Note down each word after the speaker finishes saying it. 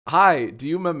Hi, do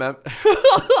you remember?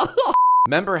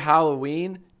 Remember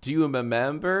Halloween? Do you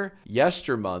remember?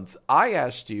 Yestermonth, I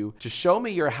asked you to show me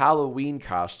your Halloween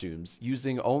costumes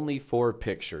using only 4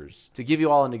 pictures. To give you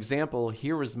all an example,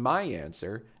 here was my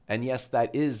answer. And yes,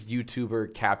 that is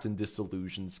YouTuber Captain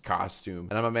Disillusion's costume.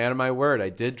 And I'm a man of my word. I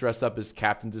did dress up as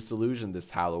Captain Disillusion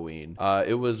this Halloween.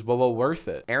 It was well worth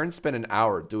it. Aaron spent an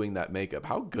hour doing that makeup.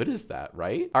 How good is that,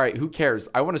 right? All right, who cares?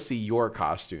 I want to see your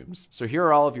costumes. So here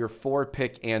are all of your 4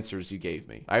 pick answers you gave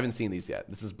me. I haven't seen these yet.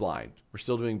 This is blind. We're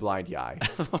still doing blind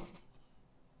YIAY.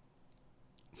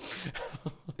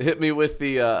 Hit me with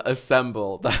the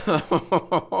assemble.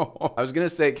 I was gonna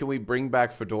say, can we bring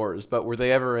back fedoras, but were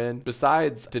they ever in?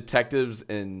 Besides detectives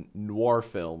in noir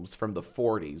films from the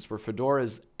 40s, were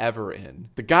fedoras ever in?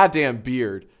 The goddamn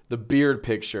beard, the beard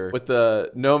picture with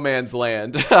the no man's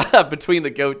land between the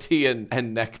goatee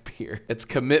and neck beard. It's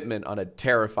commitment on a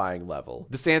terrifying level.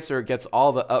 This answer gets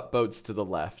all the upvotes to the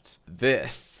left.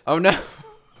 This. Oh no.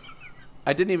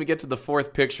 I didn't even get to the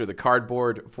 4th picture, the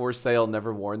cardboard for sale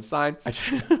never worn sign. I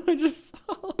just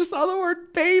saw the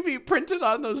word baby printed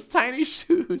on those tiny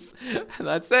shoes. And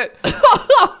that's it.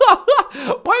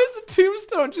 Why does the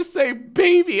tombstone just say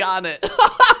baby on it?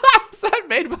 Is that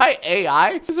made by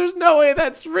AI? Because there's no way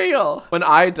that's real. When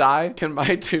I die, can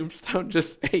my tombstone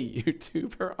just say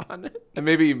YouTuber on it? And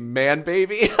maybe man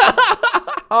baby?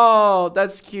 Oh,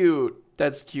 that's cute.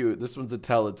 That's cute. This one's a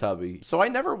Teletubby. So I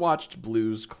never watched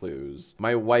Blue's Clues.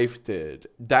 My wife did.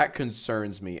 That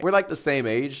concerns me. We're like the same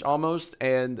age almost,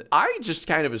 and I just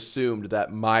kind of assumed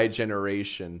that my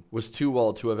generation was too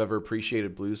old to have ever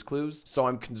appreciated Blue's Clues. So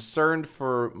I'm concerned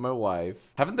for my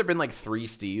wife. Haven't there been like 3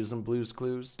 Steves in Blue's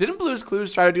Clues? Didn't Blue's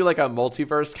Clues try to do like a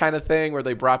multiverse kind of thing where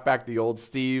they brought back the old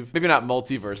Steve? Maybe not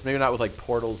multiverse, maybe not with like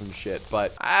portals and shit,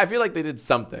 but I feel like they did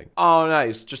something. Oh,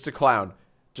 nice. Just a clown.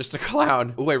 Just a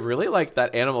clown. Ooh, I really like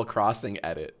that Animal Crossing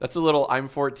edit. That's a little, I'm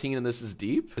 14 and this is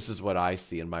deep. This is what I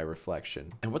see in my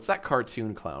reflection. And what's that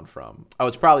cartoon clown from? Oh,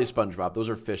 it's probably SpongeBob. Those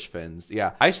are fish fins.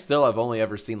 Yeah, I still have only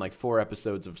ever seen like 4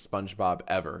 episodes of SpongeBob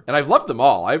ever. And I've loved them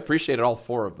all. I appreciated all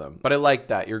 4 of them. But I like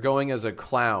that. You're going as a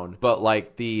clown, but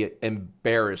like the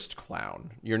embarrassed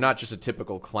clown. You're not just a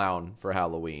typical clown for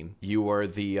Halloween. You are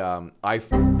the, I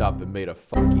f***ed up and made a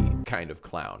funky kind of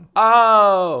clown.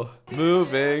 Oh,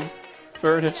 moving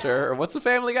furniture, or what's the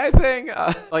Family Guy thing?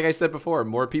 Like I said before,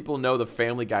 more people know the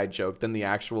Family Guy joke than the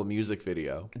actual music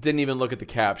video. Didn't even look at the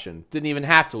caption. Didn't even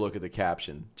have to look at the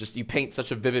caption. Just you paint such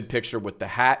a vivid picture with the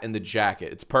hat and the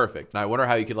jacket. It's perfect. Now I wonder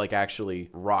how you could like actually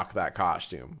rock that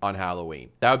costume on Halloween.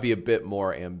 That would be a bit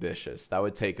more ambitious. That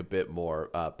would take a bit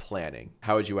more planning.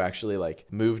 How would you actually like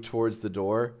move towards the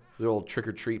door? The old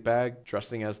trick-or-treat bag,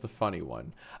 dressing as the funny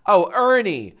one. Oh,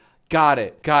 Ernie! Got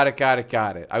it. Got it. Got it.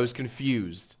 Got it. I was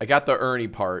confused. I got the Ernie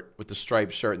part with the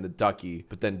striped shirt and the ducky,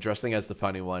 but then dressing as the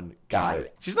funny one. Got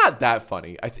it. She's not that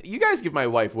funny. You guys give my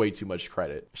wife way too much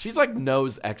credit. She's like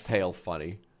nose exhale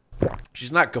funny.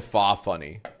 She's not guffaw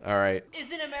funny. All right.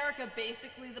 Isn't America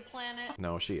basically the planet?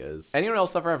 No, she is. Anyone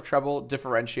else ever have trouble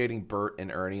differentiating Bert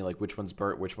and Ernie? Like which one's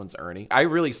Bert, which one's Ernie? I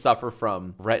really suffer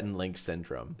from Rhett and Link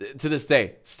syndrome. To this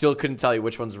day, still couldn't tell you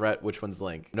which one's Rhett, which one's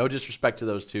Link. No disrespect to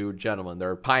those 2 gentlemen.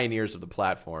 They're pioneers of the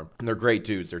platform and they're great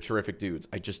dudes. They're terrific dudes.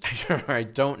 I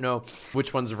don't know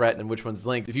which one's Rhett and which one's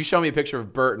Link. If you show me a picture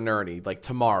of Bert and Ernie like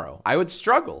tomorrow, I would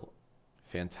struggle.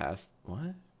 Fantastic.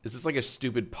 What? Is this like a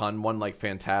stupid pun one like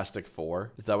Fantastic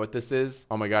Four? Is that what this is?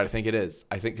 Oh my god, I think it is.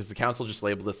 I think because the council just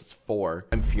labeled this as 4.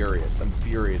 I'm furious. I'm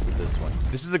furious at this one.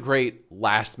 This is a great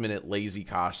last minute lazy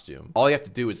costume. All you have to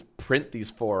do is print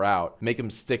these 4 out, make them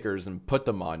stickers and put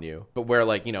them on you, but wear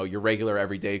like, you know, your regular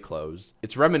everyday clothes.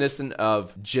 It's reminiscent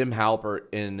of Jim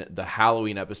Halpert in the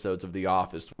Halloween episodes of The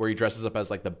Office where he dresses up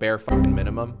as like the bare fucking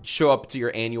minimum. Show up to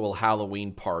your annual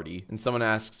Halloween party and someone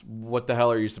asks, what the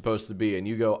hell are you supposed to be? And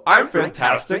you go, I'm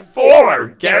Fantastic Four,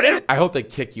 get it? I hope they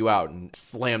kick you out and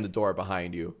slam the door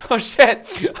behind you. Oh shit,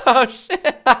 oh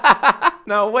shit.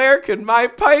 Now where could my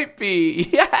pipe be?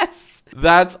 Yes,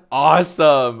 that's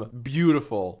awesome.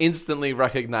 Beautiful, instantly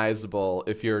recognizable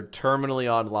if you're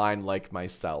terminally online like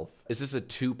myself. Is this a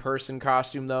 2-person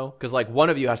costume though? Because like one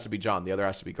of you has to be John, the other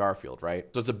has to be Garfield, right?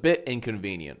 So it's a bit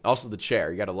inconvenient. Also the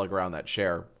chair, you got to lug around that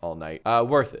chair all night.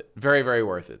 Worth it, very, very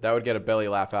worth it. That would get a belly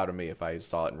laugh out of me if I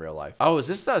saw it in real life. Oh, is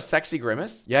this a Sexy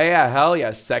Grimace? Yeah, hell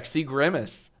yeah, Sexy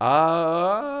Grimace.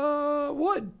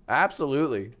 Would,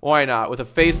 absolutely. Why not? With a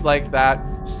face like that,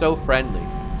 so friendly,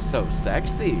 so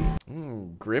sexy.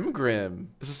 Grim.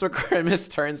 Is this what Grimace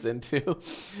turns into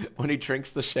when he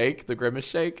drinks the shake, the Grimace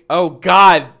shake? Oh,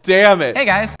 god damn it. Hey,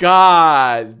 guys.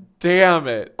 God damn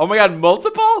it. Oh my god,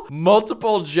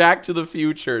 multiple Jack to the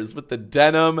Futures with the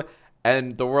denim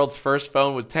And the world's first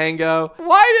phone with Tango.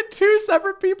 Why did 2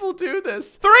 separate people do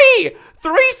this? 3!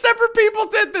 3 separate people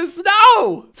did this.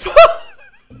 No!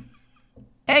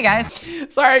 Hey guys.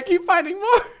 Sorry, I keep finding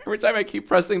more. Every time I keep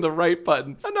pressing the right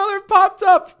button, another popped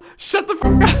up. Shut the f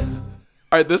up.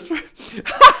 All right, this one.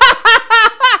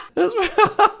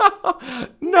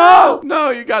 No,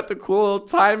 you got the cool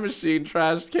time machine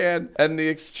trash can and the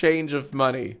exchange of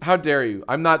money. How dare you?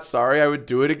 I'm not sorry. I would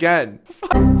do it again.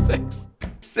 5, 6.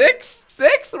 6?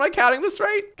 Am I counting this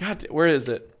right? God, where is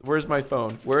it? Where's my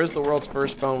phone? Where is the world's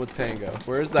first phone with Tango?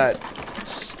 Where is that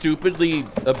stupidly,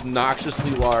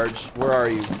 obnoxiously large? Where are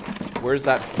you? Where's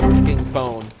that freaking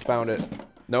phone? Found it.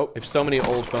 Nope. I have so many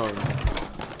old phones.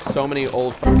 So many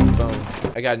old fucking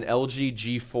phones. I got an LG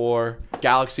G4,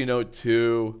 Galaxy Note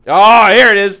 2. Oh, here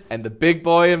it is. And the big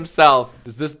boy himself.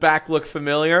 Does this back look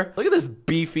familiar? Look at this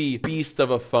beefy beast of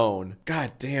a phone.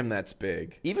 God damn, that's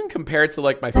big. Even compared to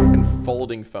like my fucking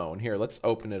folding phone. Here, let's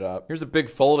open it up. Here's a big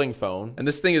folding phone. And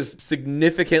this thing is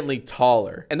significantly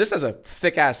taller. And this has a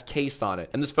thick ass case on it.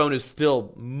 And this phone is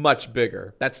still much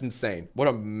bigger. That's insane. What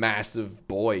a massive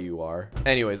boy you are.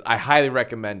 Anyways, I highly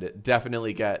recommend it.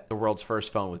 Definitely get the world's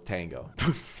first phone with Tango.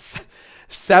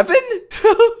 7?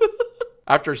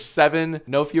 After 7,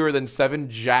 no fewer than 7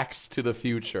 jacks to the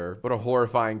future. What a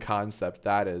horrifying concept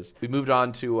that is. We moved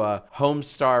on to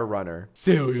Homestar Runner.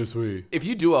 Seriously. If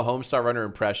you do a Homestar Runner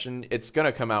impression, it's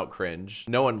gonna come out cringe.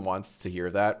 No one wants to hear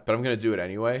that, but I'm gonna do it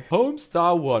anyway.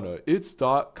 Homestar Runner,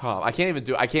 it's.com. I can't even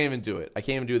do it. I can't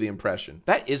even do the impression.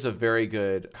 That is a very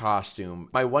good costume.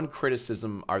 My one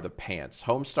criticism are the pants.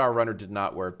 Homestar Runner did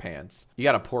not wear pants. You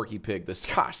got a Porky Pig this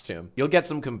costume. You'll get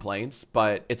some complaints,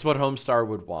 but it's what Homestar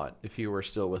would want if he were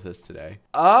still with us today.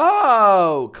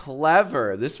 Oh,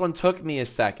 clever. This one took me a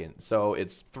second. So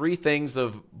it's 3 things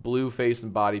of blue face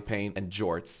and body paint and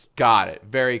jorts. Got it.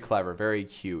 Very clever. Very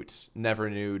cute. Never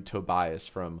knew Tobias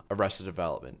from Arrested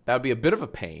Development. That would be a bit of a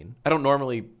pain. I don't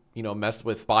normally, you know, mess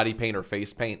with body paint or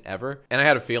face paint ever. And I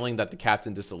had a feeling that the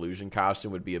Captain Disillusion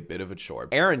costume would be a bit of a chore.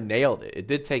 Aaron nailed it. It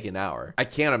did take an hour. I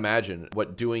can't imagine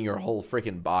what doing your whole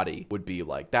freaking body would be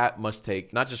like. That must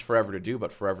take not just forever to do,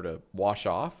 but forever to wash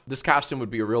off. This costume would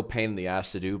be a real pain in the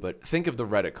ass to do, but think of the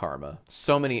Reddit karma.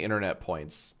 So many internet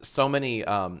points. So many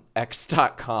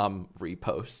x.com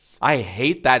reposts. I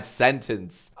hate that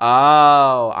sentence.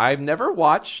 Oh, I've never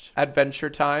watched Adventure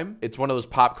Time. It's one of those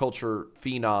pop culture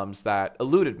phenoms that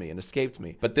eluded me and escaped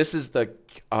me. But this is the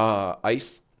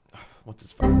what's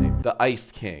his fucking name? The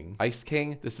Ice King. Ice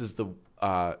King? This is the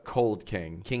Cold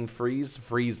King. King Freeze?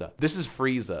 Frieza. This is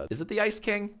Frieza. Is it the Ice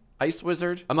King? Ice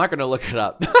Wizard? I'm not gonna look it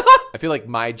up. I feel like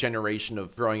my generation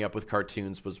of growing up with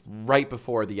cartoons was right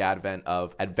before the advent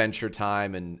of Adventure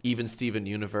Time and even Steven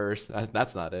Universe.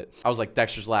 That's not it. I was like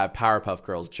Dexter's Lab, Powerpuff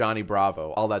Girls, Johnny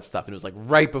Bravo, all that stuff. And it was like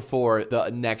right before the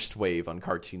next wave on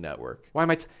Cartoon Network. Why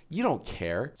am I? You don't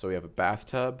care. So we have a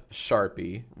bathtub,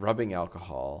 Sharpie, rubbing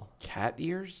alcohol, cat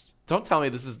ears. Don't tell me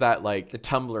this is that like the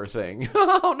Tumblr thing.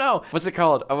 Oh no. What's it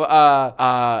called? Oh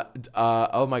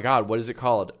my God. What is it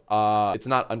called? It's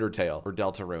not Undertale or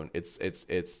Deltarune.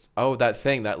 It's oh, that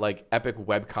thing, that like epic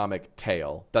webcomic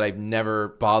tale that I've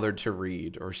never bothered to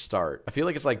read or start. I feel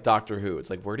like it's like Doctor Who. It's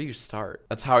like, where do you start?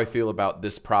 That's how I feel about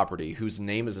this property whose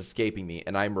name is escaping me,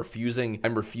 and I'm refusing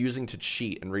to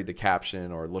cheat and read the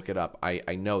caption or look it up. I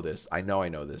know this. I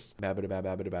know this. Oh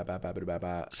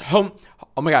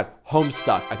my God.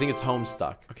 Homestuck. I think it's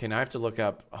Homestuck. Okay, now I have to look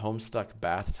up Homestuck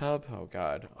bathtub. Oh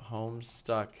God.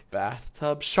 Homestuck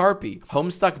bathtub Sharpie.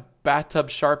 Homestuck bathtub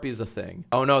Sharpie is a thing.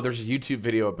 Oh no, there's a YouTube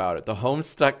video about it. The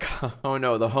Homestuck, oh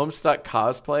no, the Homestuck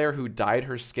cosplayer who dyed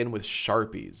her skin with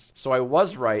Sharpies. So I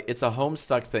was right. It's a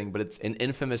Homestuck thing, but it's an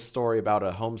infamous story about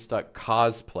a Homestuck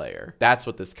cosplayer. That's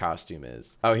what this costume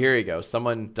is. Oh, here you go.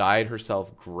 Someone dyed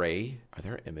herself gray. Are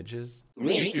there images?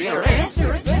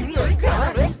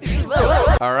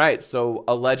 All right, so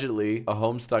allegedly a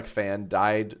Homestuck fan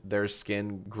dyed their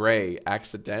skin gray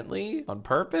accidentally on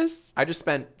purpose. I just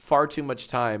spent far too much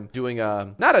time doing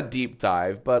not a deep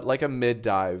dive, but like a mid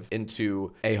dive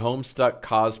into a Homestuck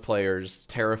cosplayer's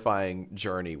terrifying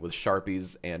journey with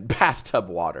Sharpies and bathtub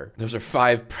water. Those are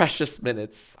 5 precious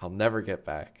minutes I'll never get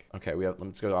back. Okay,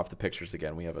 let's go off the pictures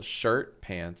again. We have a shirt,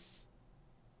 pants.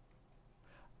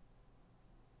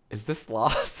 Is this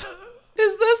lost?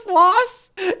 Is this loss?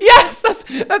 Yes,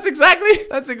 that's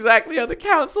exactly how the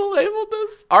council labeled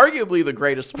this. Arguably the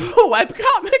greatest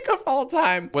webcomic of all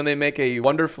time when they make a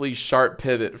wonderfully sharp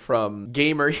pivot from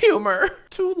gamer humor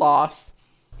to loss.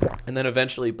 And then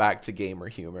eventually back to gamer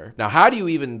humor. Now, how do you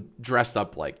even dress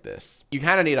up like this? You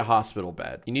kind of need a hospital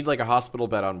bed. You need like a hospital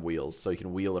bed on wheels so you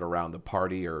can wheel it around the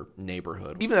party or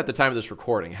neighborhood. Even at the time of this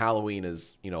recording, Halloween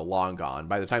is, you know, long gone.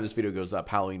 By the time this video goes up,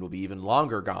 Halloween will be even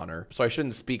longer goner. So I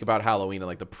shouldn't speak about Halloween in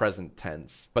like the present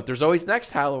tense. But there's always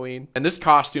next Halloween. And this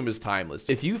costume is timeless.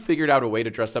 If you figured out a way to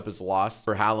dress up as Lost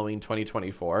for Halloween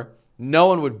 2024, no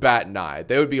one would bat an eye.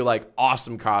 They would be like,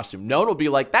 awesome costume. No one will be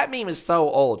like, that meme is so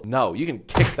old. No, you can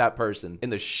kick that person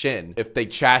in the shin if they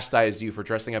chastise you for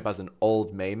dressing up as an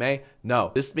old May.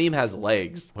 No, this meme has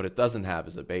legs. What it doesn't have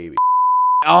is a baby.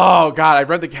 Oh God, I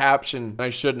read the caption and I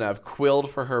shouldn't have. Quilled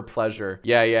for her pleasure.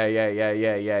 Yeah.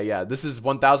 This is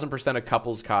 1000% a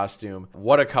couple's costume.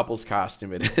 What a couple's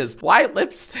costume it is. Why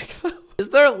lipstick though? Is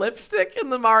there lipstick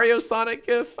in the Mario Sonic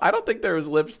gif? I don't think there was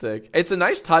lipstick. It's a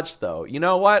nice touch though. You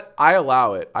know what? I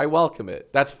allow it. I welcome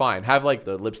it. That's fine. Have like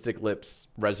the lipstick lips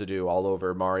residue all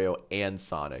over Mario and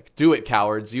Sonic. Do it,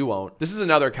 cowards. You won't. This is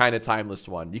another kind of timeless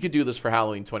one. You could do this for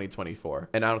Halloween 2024.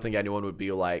 And I don't think anyone would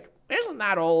be like, isn't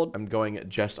that old? I'm going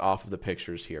just off of the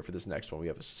pictures here for this next one. We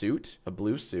have a suit, a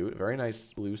blue suit, a very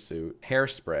nice blue suit,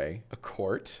 hairspray, a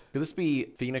court. Could this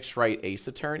be Phoenix Wright Ace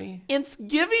Attorney? It's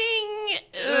giving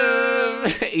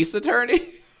Ace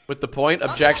Attorney. With the point,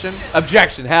 objection,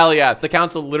 objection, hell yeah. The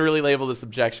council literally labeled this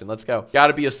objection. Let's go.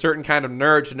 Gotta be a certain kind of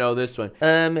nerd to know this one.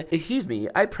 Excuse me,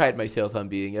 I pride myself on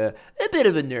being a bit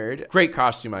of a nerd. Great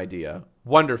costume idea.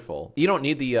 Wonderful. You don't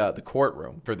need the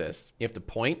courtroom for this. You have to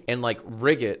point and like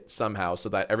rig it somehow so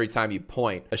that every time you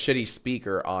point, a shitty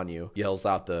speaker on you yells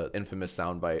out the infamous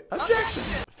soundbite, objection.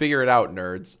 Figure it out,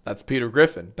 nerds. That's Peter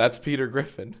Griffin. That's Peter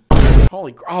Griffin.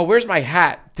 Holy, oh, where's my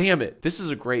hat? Damn it. This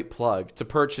is a great plug to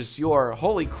purchase your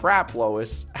holy crap,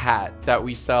 Lois hat that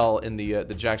we sell in the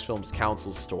Jax Films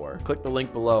Council store. Click the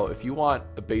link below if you want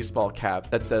a baseball cap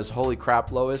that says holy crap,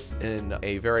 Lois in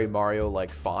a very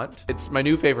Mario-like font. It's my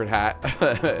new favorite hat.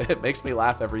 It makes me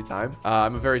laugh every time.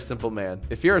 I'm a very simple man.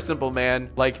 If you're a simple man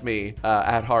like me,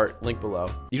 at heart, link below.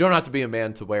 You don't have to be a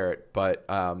man to wear it, but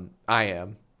I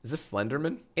am. Is this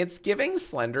Slenderman? It's giving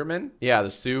Slenderman. Yeah,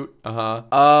 the suit.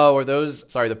 Oh, or those,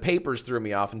 sorry, the papers threw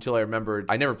me off until I remembered.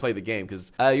 I never played the game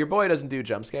because your boy doesn't do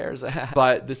jump scares.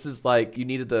 But this is like, you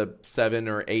needed the 7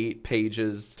 or 8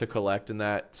 pages to collect in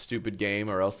that stupid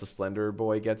game or else the Slender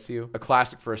Boy gets you. A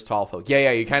classic for us tall folk. Yeah,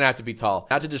 you kind of have to be tall.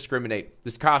 Not to discriminate.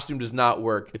 This costume does not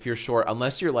work if you're short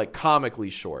unless you're like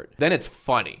comically short. Then it's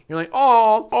funny. You're like,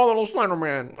 oh, little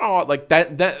Slenderman. Oh, like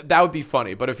that would be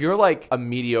funny. But if you're like a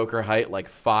mediocre height, like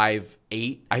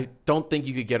 5'8", I don't think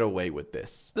you could get away with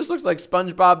this. This looks like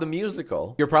SpongeBob the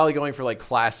musical. You're probably going for like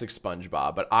classic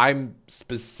SpongeBob, but I'm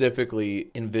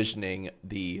specifically envisioning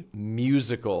the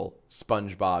musical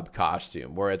SpongeBob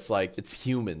costume where it's like, it's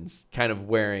humans kind of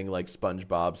wearing like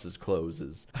SpongeBob's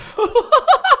clothes.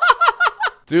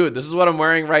 Dude, this is what I'm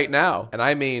wearing right now. And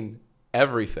I mean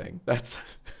everything. That's...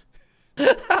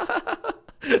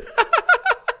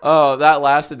 Oh, that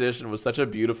last edition was such a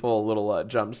beautiful little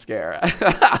jump scare.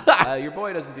 Your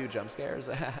boy doesn't do jump scares.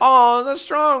 Oh, the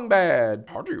strong bad.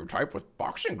 How do you type with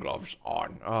boxing gloves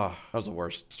on? Oh, that was the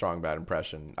worst strong bad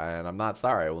impression. And I'm not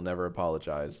sorry. I will never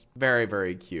apologize. Very,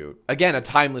 very cute. Again, a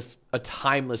timeless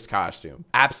costume.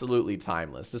 Absolutely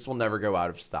timeless. This will never go out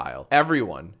of style.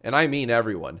 Everyone, and I mean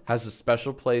everyone, has a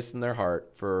special place in their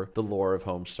heart for the lore of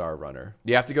Homestar Runner.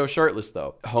 You have to go shirtless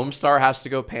though. Homestar has to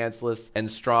go pantsless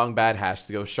and strong bad has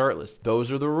to go shirtless.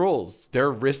 Those are the rules. They're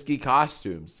risky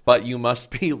costumes, but you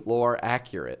must be lore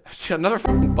accurate. Another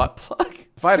fucking butt plug.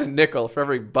 If I had a nickel for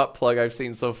every butt plug I've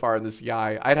seen so far in this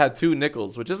YIAY, I'd have 2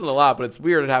 nickels, which isn't a lot, but it's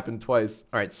weird it happened twice.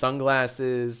 All right,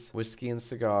 sunglasses, whiskey and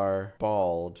cigar,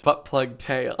 bald, butt plug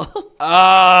tail.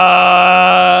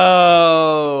 Oh!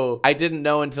 I didn't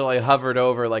know until I hovered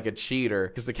over like a cheater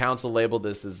because the council labeled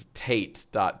this as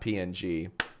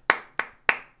Tate.png.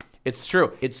 It's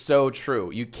true. It's so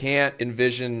true. You can't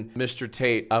envision Mr.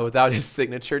 Tate without his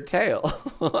signature tail.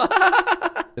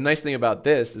 The nice thing about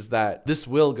this is that this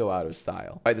will go out of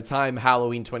style. By the time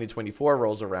Halloween 2024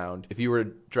 rolls around, if you were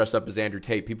dressed up as Andrew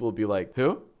Tate, people would be like,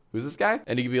 who? Who's this guy?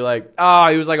 And you could be like, oh,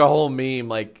 he was like a whole meme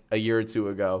like a year or 2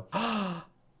 ago.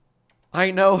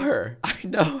 I know her. I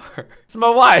know her. It's my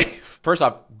wife. First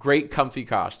off, great comfy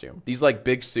costume. These like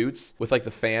big suits with like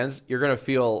the fans, you're gonna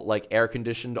feel like air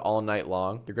conditioned all night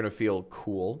long. You're gonna feel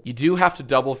cool. You do have to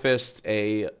double fist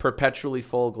a perpetually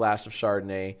full glass of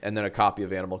Chardonnay and then a copy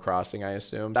of Animal Crossing, I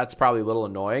assume. That's probably a little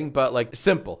annoying, but like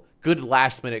simple. Good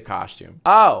last minute costume.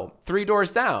 Oh, 3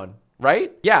 doors down.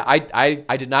 right? Yeah,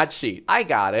 I did not cheat. I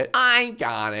got it. I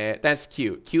got it. That's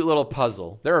cute. Cute little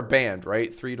puzzle. They're a band,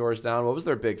 right? 3 Doors Down. What was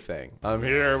their big thing? I'm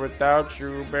here without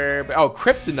you, baby. Oh,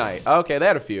 Kryptonite. Okay, they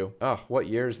had a few. Oh, what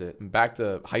year is it? I'm back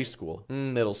to high school.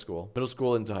 Middle school. Middle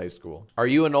school into high school. Are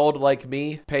you an old like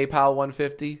me? PayPal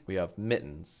 150. We have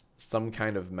mittens. Some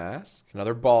kind of mask.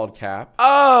 Another bald cap.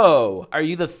 Oh, are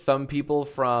you the thumb people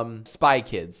from Spy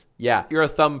Kids? Yeah, you're a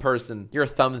thumb person. You're a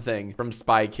thumb thing from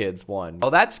Spy Kids 1.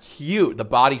 Oh, that's cute. The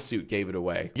bodysuit gave it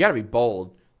away. You gotta be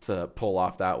bold to pull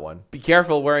off that one. Be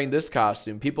careful wearing this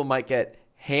costume. People might get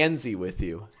handsy with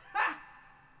you.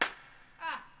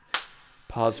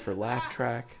 Pause for laugh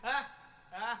track.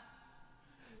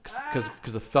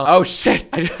 Cause of thumb. Oh shit!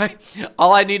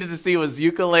 All I needed to see was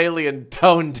ukulele and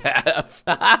tone deaf.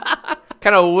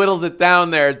 Kind of whittles it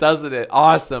down there, doesn't it?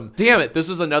 Awesome. Damn it. This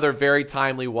was another very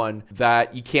timely one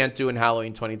that you can't do in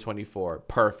Halloween 2024.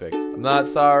 Perfect. I'm not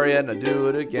sorry and I do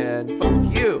it again.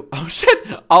 Fuck you. Oh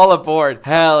shit. All aboard.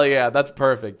 Hell yeah. That's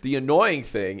perfect. The annoying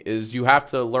thing is you have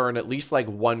to learn at least like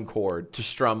 1 chord to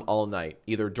strum all night,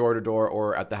 either door to door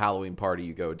or at the Halloween party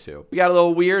you go to. We got a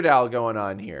little Weird Al going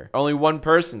on here. Only one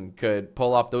person could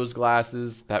pull off those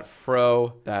glasses, that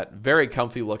fro, that very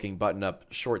comfy looking button up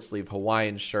short sleeve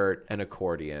Hawaiian shirt, and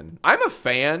accordion. I'm a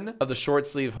fan of the short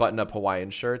sleeve button up Hawaiian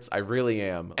shirts. I really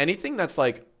am. Anything that's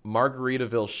like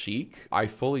Margaritaville chic, I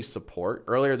fully support.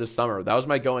 Earlier this summer, that was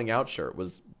my going out shirt,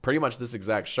 was pretty much this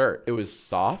exact shirt. It was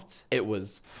soft. It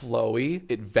was flowy.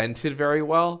 It vented very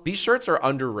well. These shirts are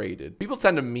underrated. People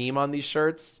tend to meme on these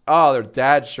shirts. Oh, they're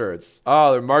dad shirts.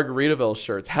 Oh, they're Margaritaville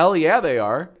shirts. Hell yeah, they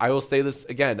are. I will say this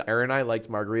again. Aaron and I liked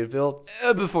Margaritaville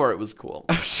before it was cool.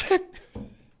 Oh, shit.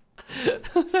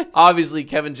 Obviously,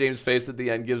 Kevin James' face at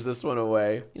the end gives this one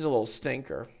away. He's a little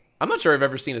stinker. I'm not sure I've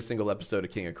ever seen a single episode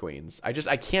of King of Queens. I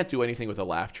can't do anything with a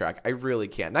laugh track. I really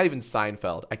can't. Not even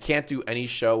Seinfeld. I can't do any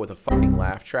show with a fucking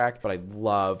laugh track, but I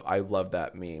love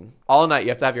that meme. All night, you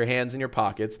have to have your hands in your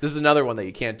pockets. This is another one that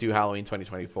you can't do Halloween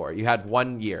 2024. You had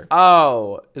 1 year.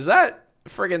 Oh, is that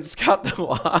friggin' Scott the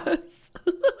Woz?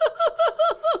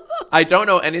 I don't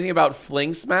know anything about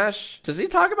Fling Smash. Does he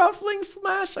talk about Fling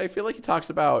Smash? I feel like he talks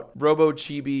about Robo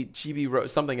Chibi,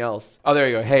 something else. Oh, there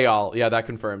you go. Hey, all. Yeah, that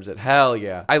confirms it. Hell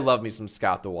yeah. I love me some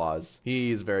Scott the Woz.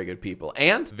 He's very good people.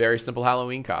 And very simple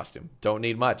Halloween costume. Don't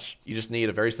need much. You just need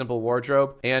a very simple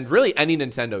wardrobe and really any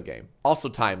Nintendo game. Also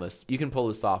timeless. You can pull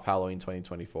this off Halloween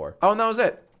 2024. Oh, and that was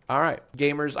it. All right,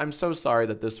 gamers, I'm so sorry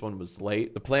that this one was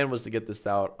late. The plan was to get this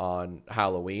out on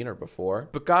Halloween or before,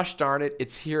 but gosh darn it,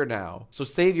 it's here now. So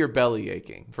save your belly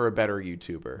aching for a better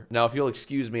YouTuber. Now, if you'll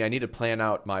excuse me, I need to plan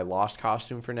out my Lost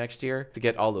costume for next year to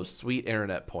get all those sweet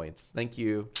internet points. Thank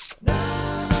you.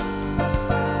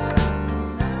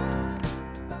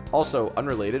 Also,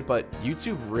 unrelated, but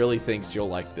YouTube really thinks you'll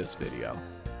like this video.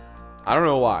 I don't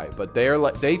know why, but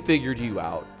they figured you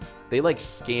out. They like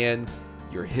scanned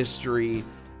your history,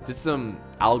 did some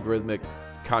algorithmic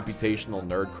computational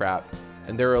nerd crap,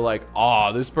 and they were like,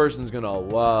 oh, this person's gonna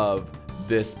love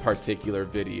this particular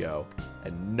video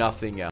and nothing else.